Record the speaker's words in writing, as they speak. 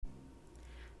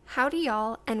Howdy,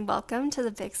 y'all, and welcome to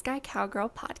the Big Sky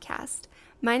Cowgirl podcast.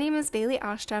 My name is Bailey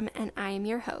Ostrom, and I am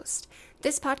your host.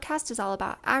 This podcast is all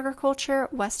about agriculture,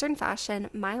 Western fashion,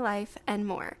 my life, and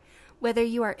more. Whether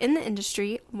you are in the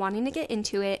industry, wanting to get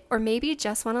into it, or maybe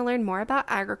just want to learn more about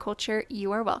agriculture,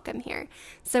 you are welcome here.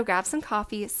 So grab some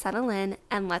coffee, settle in,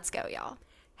 and let's go, y'all.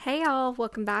 Hey, y'all,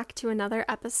 welcome back to another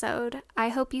episode. I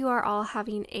hope you are all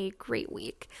having a great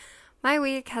week. My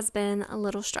week has been a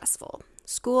little stressful.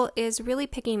 School is really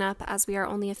picking up as we are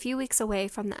only a few weeks away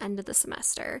from the end of the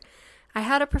semester. I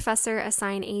had a professor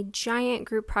assign a giant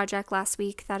group project last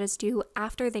week that is due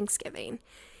after Thanksgiving.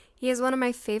 He is one of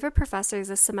my favorite professors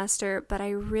this semester, but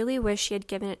I really wish he had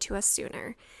given it to us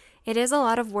sooner. It is a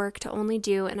lot of work to only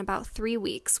do in about 3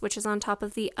 weeks, which is on top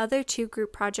of the other 2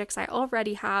 group projects I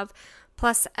already have,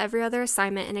 plus every other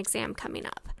assignment and exam coming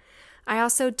up. I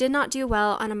also did not do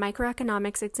well on a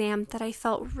microeconomics exam that I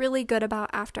felt really good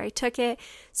about after I took it,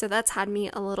 so that's had me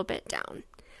a little bit down.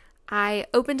 I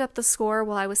opened up the score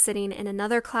while I was sitting in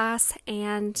another class,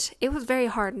 and it was very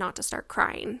hard not to start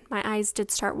crying. My eyes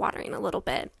did start watering a little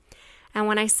bit. And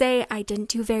when I say I didn't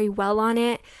do very well on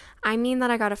it, I mean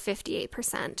that I got a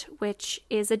 58%, which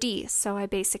is a D, so I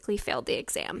basically failed the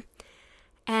exam.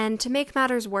 And to make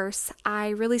matters worse, I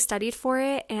really studied for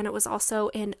it, and it was also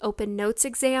an open notes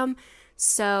exam,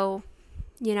 so,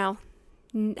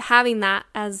 having that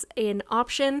as an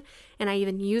option, and I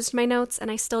even used my notes, and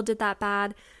I still did that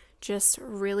bad, just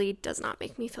really does not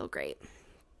make me feel great.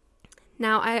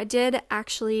 Now, I did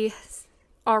actually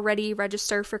already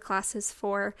register for classes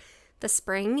for the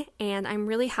spring, and I'm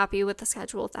really happy with the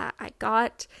schedule that I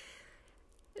got.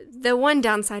 The one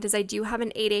downside is I do have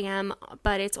an 8 a.m.,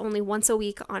 but it's only once a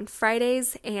week on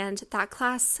Fridays, and that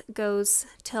class goes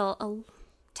till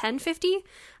 10:50,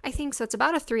 I think, so it's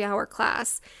about a 3-hour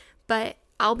class, but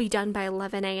I'll be done by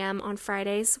 11 a.m. on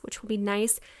Fridays, which will be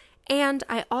nice, and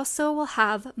I also will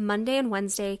have Monday and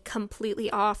Wednesday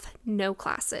completely off, no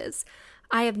classes.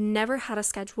 I have never had a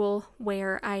schedule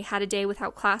where I had a day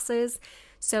without classes,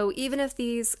 so even if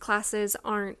these classes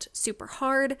aren't super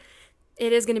hard,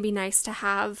 it is going to be nice to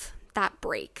have that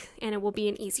break, and it will be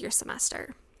an easier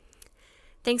semester.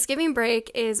 Thanksgiving break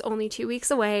is only 2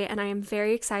 weeks away, and I am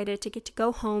very excited to get to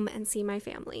go home and see my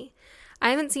family.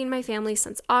 I haven't seen my family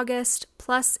since August,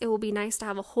 plus it will be nice to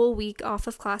have a whole week off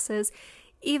of classes,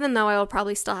 even though I will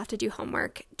probably still have to do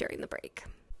homework during the break.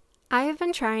 I have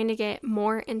been trying to get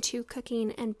more into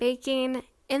cooking and baking.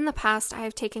 In the past, I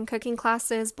have taken cooking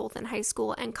classes both in high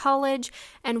school and college,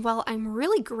 and while I'm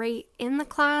really great in the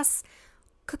class,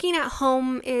 cooking at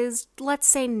home is, let's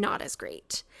say, not as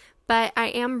great, but I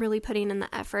am really putting in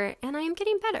the effort, and I am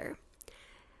getting better.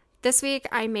 This week,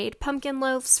 I made pumpkin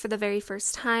loaves for the very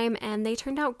first time, and they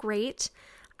turned out great.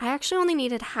 I actually only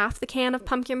needed half the can of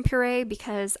pumpkin puree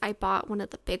because I bought one of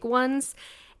the big ones,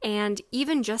 and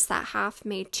even just that half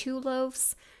made 2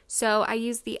 loaves. So I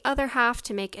used the other half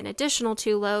to make an additional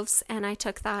 2 loaves, and I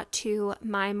took that to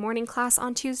my morning class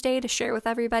on Tuesday to share with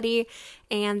everybody,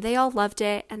 and they all loved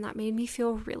it, and that made me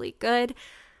feel really good.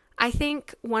 I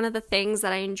think one of the things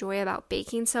that I enjoy about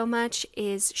baking so much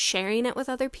is sharing it with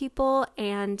other people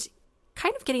and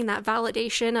kind of getting that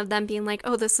validation of them being like,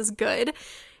 oh, this is good.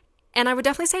 And I would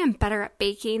definitely say I'm better at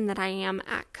baking than I am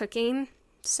at cooking.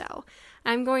 So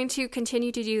I'm going to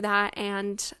continue to do that,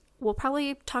 and we'll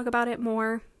probably talk about it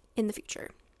more in the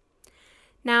future.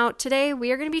 Now, today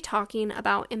we are going to be talking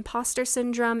about imposter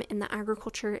syndrome in the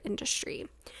agriculture industry.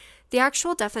 The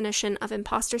actual definition of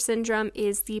imposter syndrome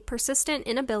is the persistent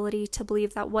inability to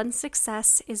believe that one's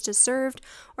success is deserved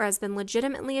or has been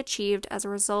legitimately achieved as a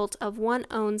result of one's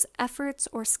own efforts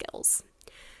or skills.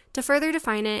 To further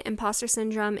define it, imposter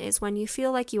syndrome is when you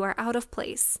feel like you are out of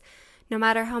place. No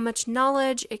matter how much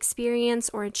knowledge, experience,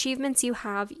 or achievements you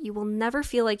have, you will never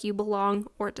feel like you belong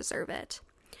or deserve it.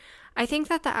 I think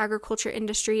that the agriculture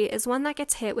industry is one that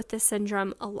gets hit with this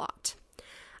syndrome a lot.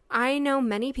 I know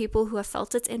many people who have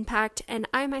felt its impact, and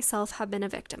I myself have been a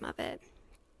victim of it.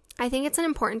 I think it's an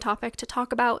important topic to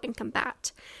talk about and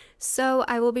combat, so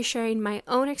I will be sharing my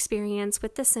own experience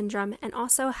with this syndrome and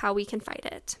also how we can fight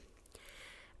it.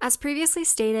 As previously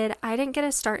stated, I didn't get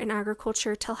a start in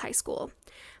agriculture till high school.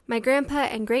 My grandpa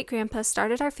and great-grandpa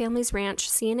started our family's ranch,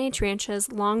 C&H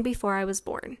Ranches, long before I was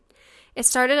born. It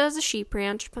started as a sheep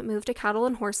ranch, but moved to cattle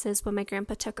and horses when my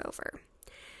grandpa took over.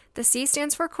 The C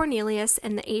stands for Cornelius,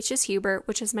 and the H is Hubert,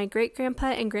 which is my great-grandpa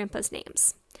and grandpa's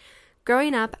names.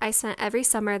 Growing up, I spent every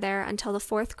summer there until the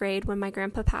 4th grade when my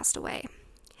grandpa passed away.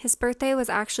 His birthday was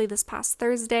actually this past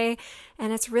Thursday,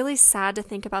 and it's really sad to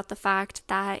think about the fact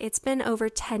that it's been over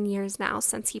 10 years now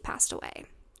since he passed away.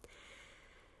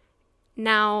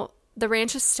 Now, the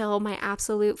ranch is still my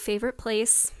absolute favorite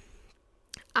place.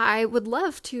 I would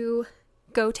love to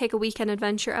go take a weekend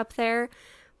adventure up there,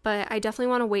 but I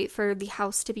definitely want to wait for the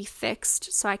house to be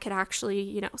fixed so I could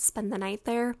actually, spend the night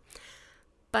there.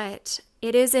 But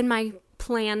it is in my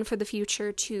plan for the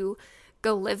future to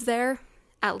go live there,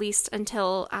 at least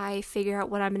until I figure out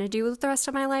what I'm going to do with the rest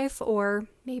of my life, or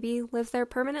maybe live there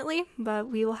permanently, but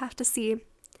we will have to see.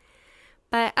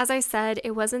 But as I said,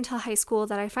 it wasn't until high school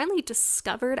that I finally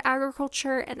discovered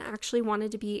agriculture and actually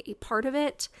wanted to be a part of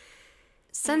it.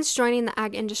 Since joining the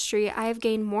ag industry, I have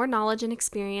gained more knowledge and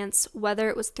experience, whether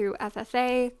it was through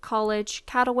FFA, college,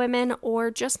 cattle women,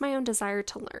 or just my own desire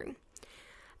to learn.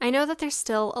 I know that there's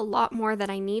still a lot more that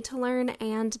I need to learn,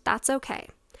 and that's okay.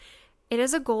 It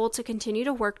is a goal to continue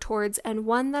to work towards, and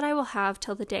one that I will have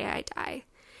till the day I die.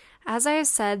 As I have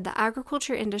said, the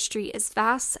agriculture industry is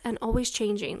vast and always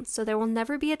changing, so there will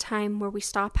never be a time where we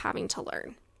stop having to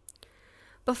learn.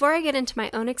 Before I get into my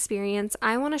own experience,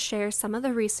 I want to share some of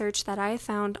the research that I have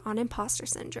found on imposter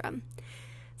syndrome.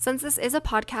 Since this is a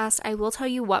podcast, I will tell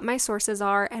you what my sources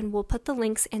are, and will put the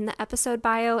links in the episode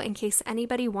bio in case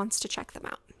anybody wants to check them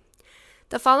out.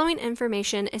 The following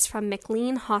information is from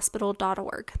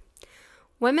McLeanHospital.org.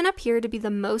 Women appear to be the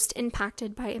most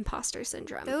impacted by imposter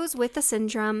syndrome. Those with the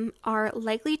syndrome are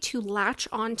likely to latch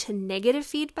on to negative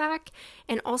feedback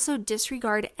and also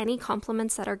disregard any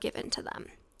compliments that are given to them.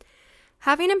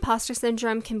 Having imposter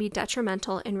syndrome can be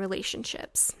detrimental in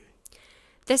relationships.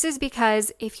 This is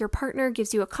because if your partner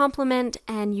gives you a compliment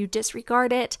and you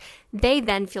disregard it, they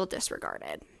then feel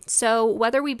disregarded. So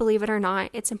whether we believe it or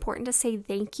not, it's important to say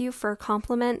thank you for a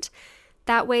compliment.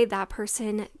 That way that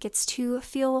person gets to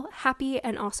feel happy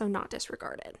and also not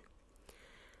disregarded.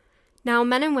 Now,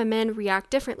 men and women react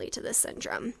differently to this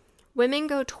syndrome. Women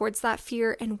go towards that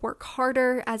fear and work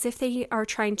harder as if they are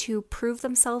trying to prove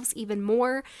themselves even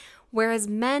more, whereas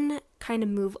men kind of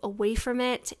move away from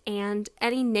it, and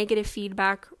any negative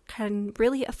feedback can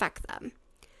really affect them.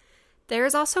 There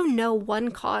is also no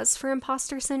one cause for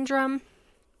imposter syndrome.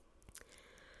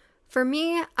 For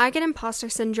me, I get imposter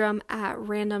syndrome at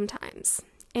random times.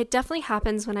 It definitely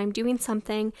happens when I'm doing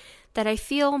something that I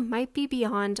feel might be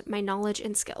beyond my knowledge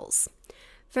and skills.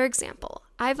 For example,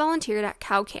 I volunteered at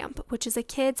Cow Camp, which is a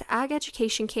kids' ag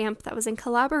education camp that was in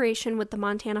collaboration with the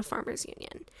Montana Farmers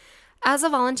Union. As a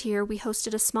volunteer, we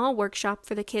hosted a small workshop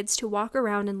for the kids to walk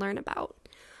around and learn about.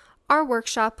 Our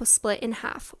workshop was split in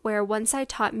half, where one side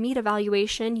taught meat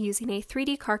evaluation using a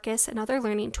 3D carcass and other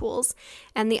learning tools,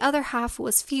 and the other half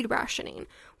was feed rationing,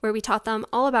 where we taught them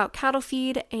all about cattle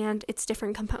feed and its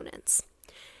different components.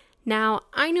 Now,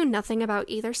 I knew nothing about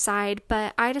either side,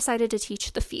 but I decided to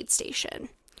teach the feed station.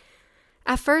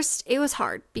 At first, it was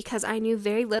hard because I knew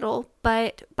very little,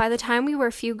 but by the time we were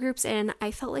a few groups in,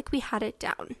 I felt like we had it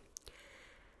down.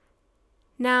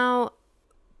 Now,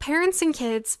 parents and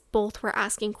kids both were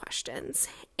asking questions,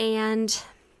 and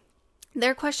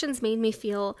their questions made me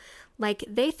feel like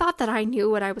they thought that I knew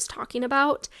what I was talking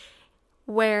about,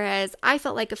 whereas I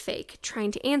felt like a fake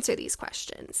trying to answer these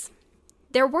questions.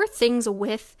 There were things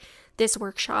with this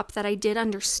workshop that I did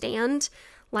understand,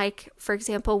 like, for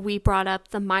example, we brought up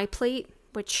the My Plate,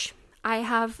 which I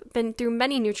have been through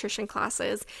many nutrition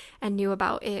classes and knew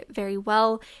about it very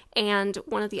well, and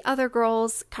one of the other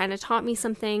girls kind of taught me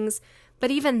some things.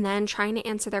 But even then, trying to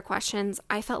answer their questions,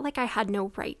 I felt like I had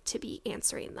no right to be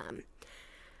answering them.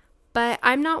 But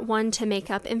I'm not one to make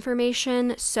up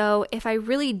information, so if I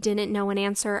really didn't know an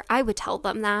answer, I would tell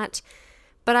them that.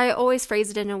 But I always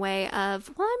phrased it in a way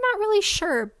of, well, I'm not really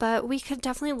sure, but we could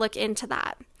definitely look into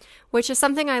that, which is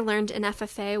something I learned in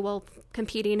FFA while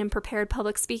competing in prepared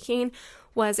public speaking,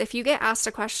 was if you get asked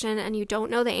a question and you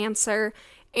don't know the answer,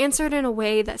 answer it in a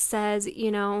way that says,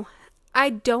 I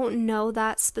don't know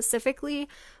that specifically,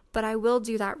 but I will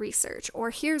do that research,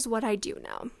 or here's what I do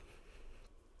know.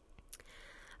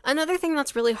 Another thing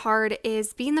that's really hard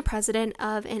is being the president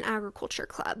of an agriculture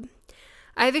club.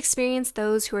 I've experienced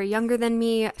those who are younger than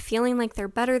me feeling like they're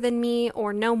better than me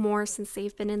or know more since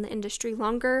they've been in the industry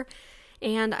longer,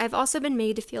 and I've also been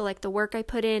made to feel like the work I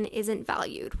put in isn't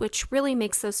valued, which really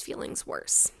makes those feelings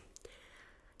worse.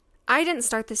 I didn't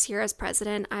start this year as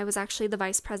president. I was actually the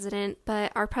vice president,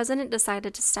 but our president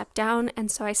decided to step down, and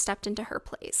so I stepped into her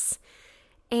place.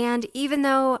 And even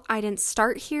though I didn't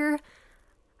start here,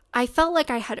 I felt like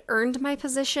I had earned my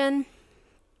position.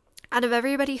 Out of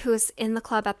everybody who is in the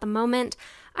club at the moment,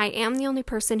 I am the only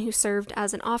person who served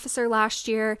as an officer last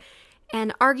year,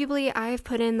 and arguably I've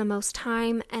put in the most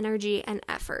time, energy, and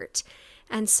effort.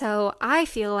 And so I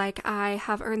feel like I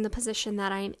have earned the position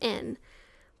that I'm in.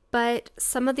 But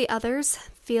some of the others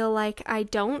feel like I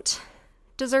don't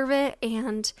deserve it,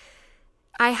 and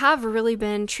I have really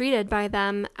been treated by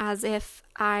them as if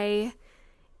I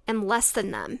and less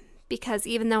than them, because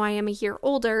even though I am a year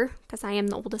older, because I am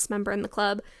the oldest member in the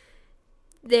club,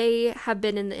 they have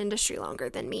been in the industry longer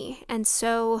than me. And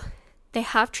so they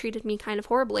have treated me kind of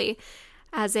horribly,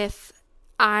 as if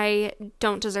I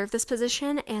don't deserve this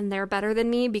position and they're better than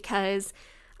me because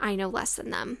I know less than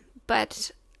them.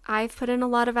 But I've put in a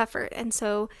lot of effort, and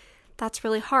so that's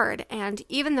really hard. And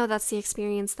even though that's the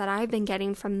experience that I've been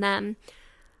getting from them,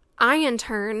 I in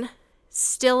turn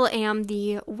still am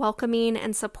the welcoming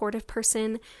and supportive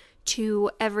person to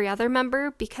every other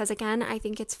member, because again, I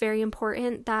think it's very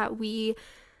important that we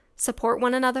support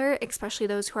one another, especially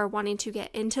those who are wanting to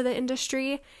get into the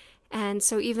industry. And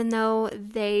so even though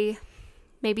they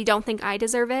maybe don't think I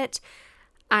deserve it,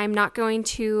 I'm not going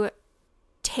to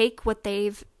take what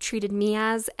they've treated me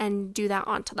as and do that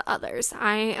onto the others.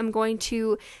 I am going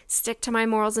to stick to my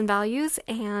morals and values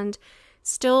and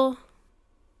still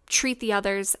treat the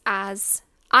others as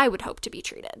I would hope to be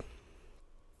treated.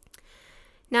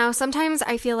 Now, sometimes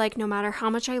I feel like no matter how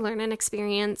much I learn and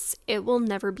experience, it will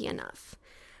never be enough.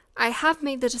 I have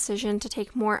made the decision to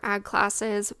take more ag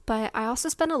classes, but I also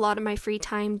spend a lot of my free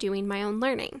time doing my own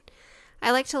learning.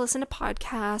 I like to listen to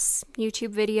podcasts,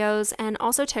 YouTube videos, and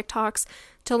also TikToks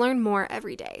to learn more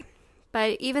every day.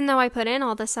 But even though I put in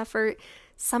all this effort,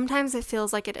 sometimes it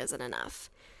feels like it isn't enough.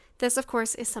 This, of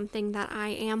course, is something that I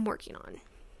am working on.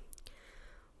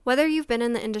 Whether you've been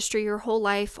in the industry your whole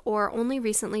life or only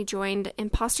recently joined,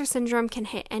 imposter syndrome can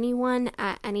hit anyone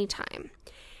at any time.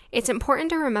 It's important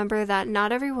to remember that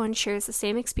not everyone shares the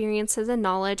same experiences and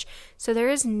knowledge, so there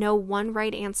is no one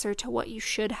right answer to what you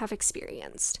should have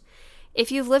experienced.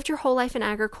 If you've lived your whole life in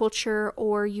agriculture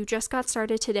or you just got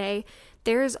started today,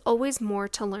 there is always more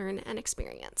to learn and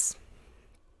experience.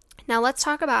 Now let's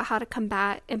talk about how to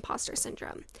combat imposter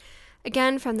syndrome.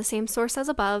 Again, from the same source as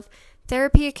above,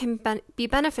 therapy can be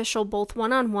beneficial both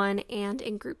one-on-one and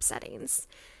in group settings.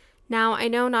 Now, I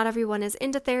know not everyone is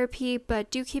into therapy,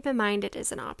 but do keep in mind it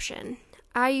is an option.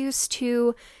 I used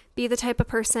to be the type of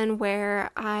person where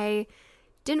I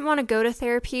didn't want to go to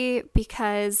therapy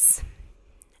because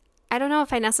I don't know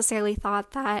if I necessarily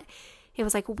thought that it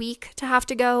was like weak to have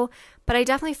to go, but I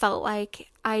definitely felt like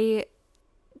I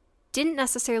didn't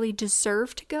necessarily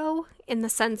deserve to go, in the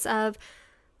sense of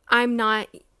I'm not,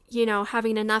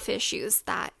 having enough issues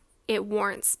that it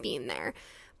warrants being there.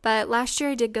 But last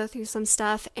year I did go through some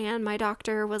stuff, and my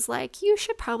doctor was like, you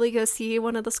should probably go see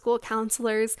one of the school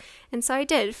counselors. And so I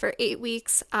did. For 8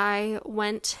 weeks, I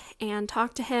went and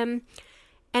talked to him,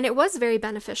 and it was very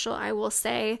beneficial, I will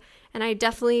say. And I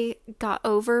definitely got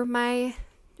over my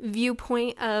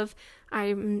viewpoint of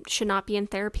I should not be in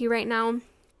therapy right now.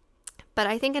 But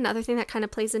I think another thing that kind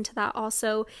of plays into that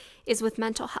also is with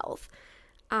mental health.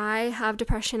 I have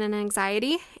depression and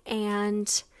anxiety,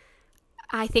 and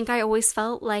I think I always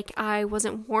felt like I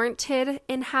wasn't warranted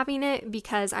in having it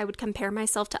because I would compare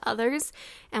myself to others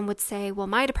and would say, well,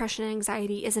 my depression and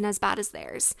anxiety isn't as bad as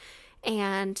theirs.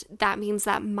 And that means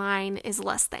that mine is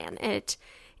less than. It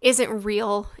isn't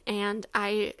real, and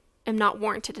I am not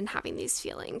warranted in having these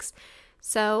feelings.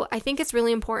 So I think it's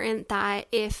really important that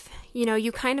if,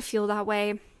 you kind of feel that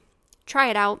way, try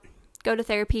it out, go to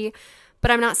therapy, but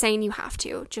I'm not saying you have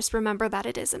to. Just remember that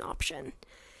it is an option.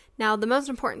 Now, the most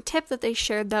important tip that they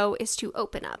shared, though, is to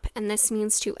open up, and this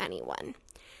means to anyone.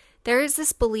 There is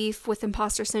this belief with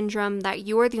imposter syndrome that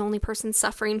you are the only person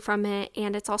suffering from it,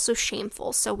 and it's also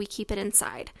shameful, so we keep it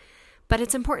inside. But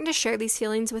it's important to share these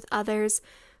feelings with others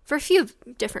for a few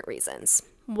different reasons.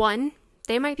 One,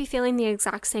 they might be feeling the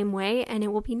exact same way, and it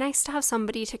will be nice to have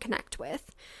somebody to connect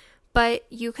with. But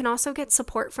you can also get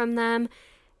support from them,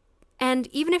 and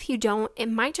even if you don't, it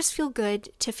might just feel good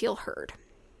to feel heard.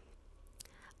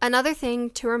 Another thing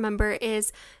to remember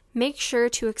is make sure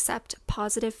to accept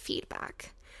positive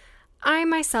feedback. I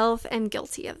myself am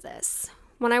guilty of this.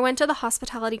 When I went to the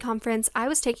hospitality conference, I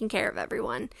was taking care of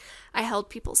everyone. I held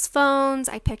people's phones,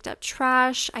 I picked up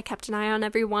trash, I kept an eye on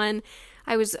everyone.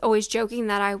 I was always joking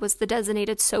that I was the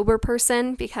designated sober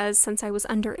person because since I was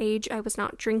underage, I was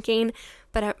not drinking,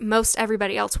 but most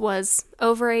everybody else was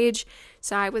overage.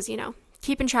 So I was,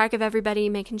 keeping track of everybody,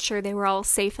 making sure they were all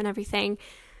safe and everything.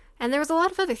 And there was a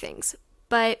lot of other things.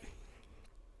 But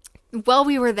while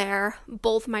we were there,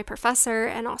 both my professor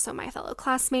and also my fellow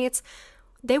classmates,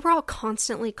 they were all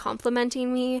constantly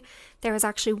complimenting me. There was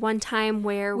actually one time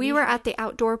where we were at the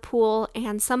outdoor pool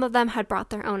and some of them had brought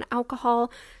their own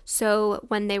alcohol. So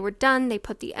when they were done, they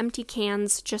put the empty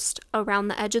cans just around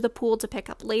the edge of the pool to pick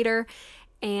up later.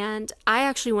 And I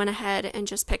actually went ahead and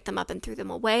just picked them up and threw them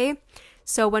away.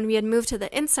 So when we had moved to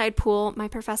the inside pool, my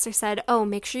professor said, oh,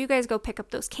 make sure you guys go pick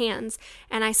up those cans.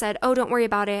 And I said, oh, don't worry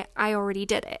about it. I already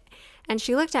did it. And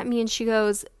she looked at me and she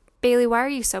goes, Bailey, why are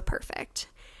you so perfect?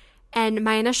 And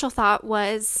my initial thought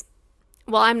was,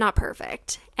 well, I'm not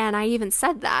perfect. And I even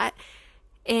said that.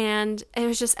 And it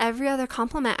was just every other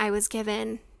compliment I was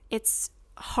given, it's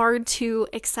hard to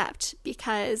accept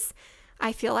because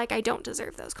I feel like I don't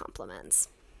deserve those compliments.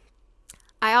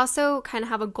 I also kind of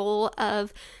have a goal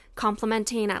of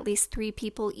complimenting at least 3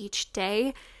 people each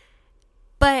day,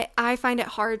 but I find it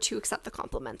hard to accept the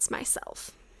compliments myself.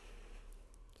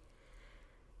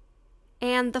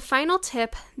 And the final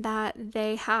tip that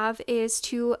they have is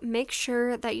to make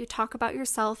sure that you talk about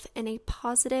yourself in a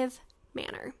positive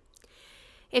manner.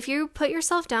 If you put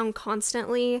yourself down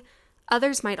constantly,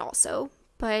 others might also,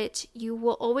 but you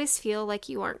will always feel like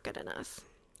you aren't good enough.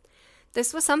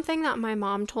 This was something that my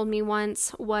mom told me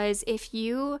once, was if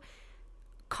you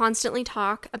constantly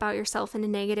talk about yourself in a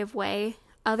negative way,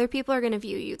 other people are going to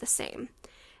view you the same.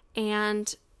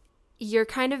 And you're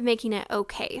kind of making it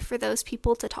okay for those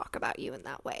people to talk about you in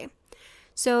that way.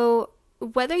 So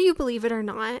whether you believe it or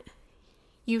not,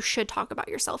 you should talk about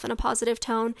yourself in a positive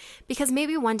tone, because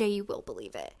maybe one day you will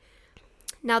believe it.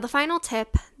 Now, the final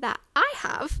tip that I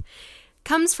have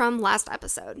comes from last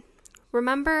episode.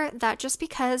 Remember that just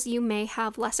because you may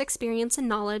have less experience and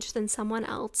knowledge than someone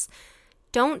else,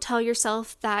 don't tell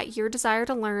yourself that your desire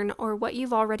to learn or what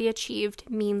you've already achieved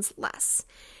means less.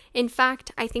 In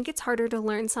fact, I think it's harder to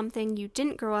learn something you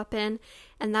didn't grow up in,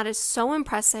 and that is so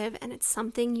impressive, and it's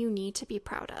something you need to be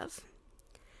proud of.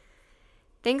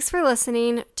 Thanks for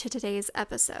listening to today's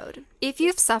episode. If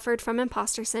you've suffered from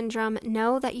imposter syndrome,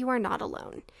 know that you are not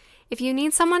alone. If you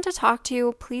need someone to talk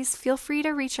to, please feel free to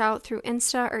reach out through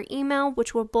Insta or email,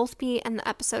 which will both be in the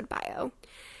episode bio.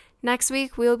 Next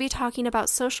week, we will be talking about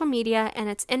social media and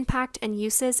its impact and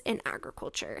uses in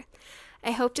agriculture.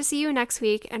 I hope to see you next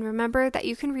week, and remember that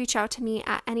you can reach out to me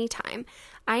at any time.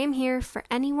 I am here for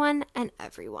anyone and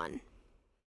everyone.